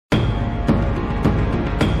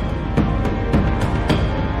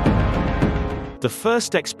The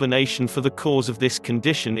first explanation for the cause of this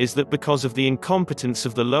condition is that because of the incompetence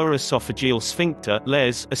of the lower esophageal sphincter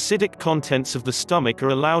 (LES), acidic contents of the stomach are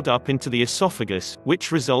allowed up into the esophagus,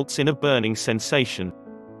 which results in a burning sensation.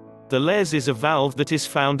 The LES is a valve that is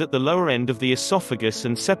found at the lower end of the esophagus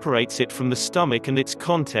and separates it from the stomach and its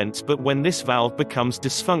contents, but when this valve becomes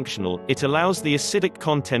dysfunctional, it allows the acidic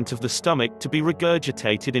content of the stomach to be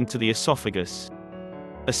regurgitated into the esophagus.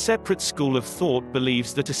 A separate school of thought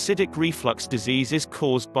believes that acidic reflux disease is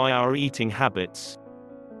caused by our eating habits.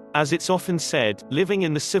 As it's often said, living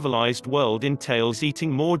in the civilized world entails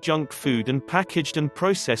eating more junk food and packaged and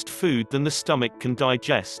processed food than the stomach can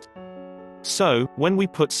digest. So, when we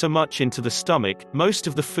put so much into the stomach, most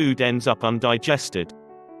of the food ends up undigested.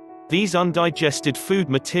 These undigested food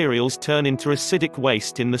materials turn into acidic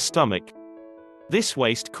waste in the stomach. This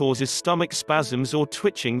waste causes stomach spasms or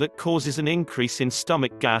twitching that causes an increase in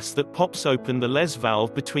stomach gas that pops open the LES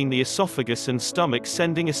valve between the esophagus and stomach,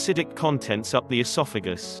 sending acidic contents up the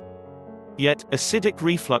esophagus. Yet, acidic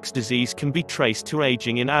reflux disease can be traced to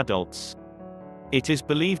aging in adults. It is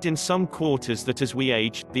believed in some quarters that as we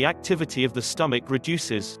age, the activity of the stomach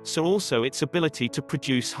reduces, so also its ability to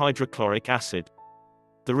produce hydrochloric acid.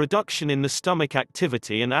 The reduction in the stomach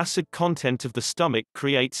activity and acid content of the stomach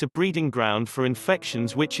creates a breeding ground for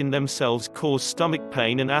infections which in themselves cause stomach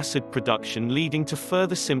pain and acid production, leading to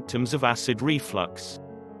further symptoms of acid reflux.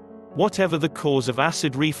 Whatever the cause of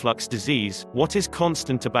acid reflux disease, what is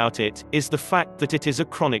constant about it is the fact that it is a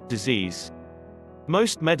chronic disease.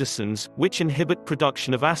 Most medicines, which inhibit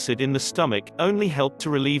production of acid in the stomach, only help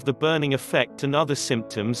to relieve the burning effect and other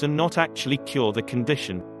symptoms and not actually cure the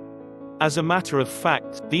condition. As a matter of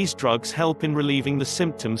fact, these drugs help in relieving the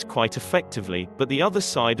symptoms quite effectively, but the other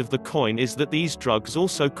side of the coin is that these drugs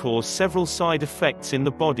also cause several side effects in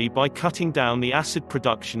the body by cutting down the acid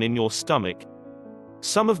production in your stomach.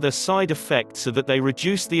 Some of their side effects are that they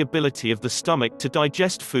reduce the ability of the stomach to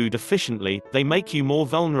digest food efficiently, they make you more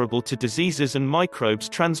vulnerable to diseases and microbes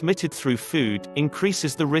transmitted through food,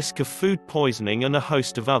 increases the risk of food poisoning, and a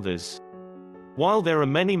host of others. While there are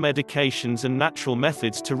many medications and natural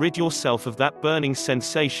methods to rid yourself of that burning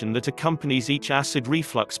sensation that accompanies each acid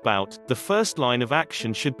reflux bout, the first line of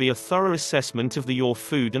action should be a thorough assessment of your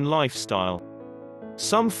food and lifestyle.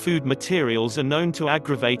 Some food materials are known to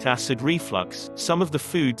aggravate acid reflux. Some of the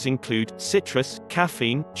foods include citrus,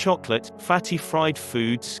 caffeine, chocolate, fatty fried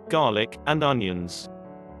foods, garlic, and onions.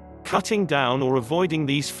 Cutting down or avoiding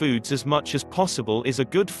these foods as much as possible is a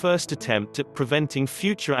good first attempt at preventing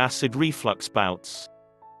future acid reflux bouts.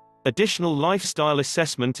 Additional lifestyle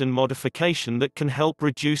assessment and modification that can help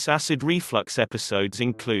reduce acid reflux episodes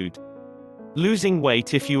include losing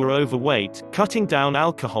weight if you are overweight, cutting down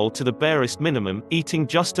alcohol to the barest minimum, eating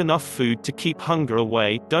just enough food to keep hunger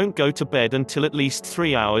away, don't go to bed until at least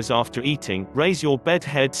 3 hours after eating, raise your bed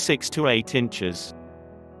head 6 to 8 inches.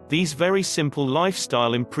 These very simple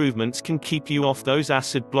lifestyle improvements can keep you off those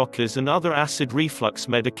acid blockers and other acid reflux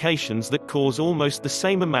medications that cause almost the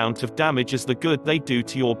same amount of damage as the good they do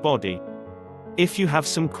to your body. If you have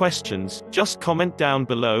some questions, just comment down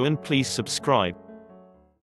below and please subscribe.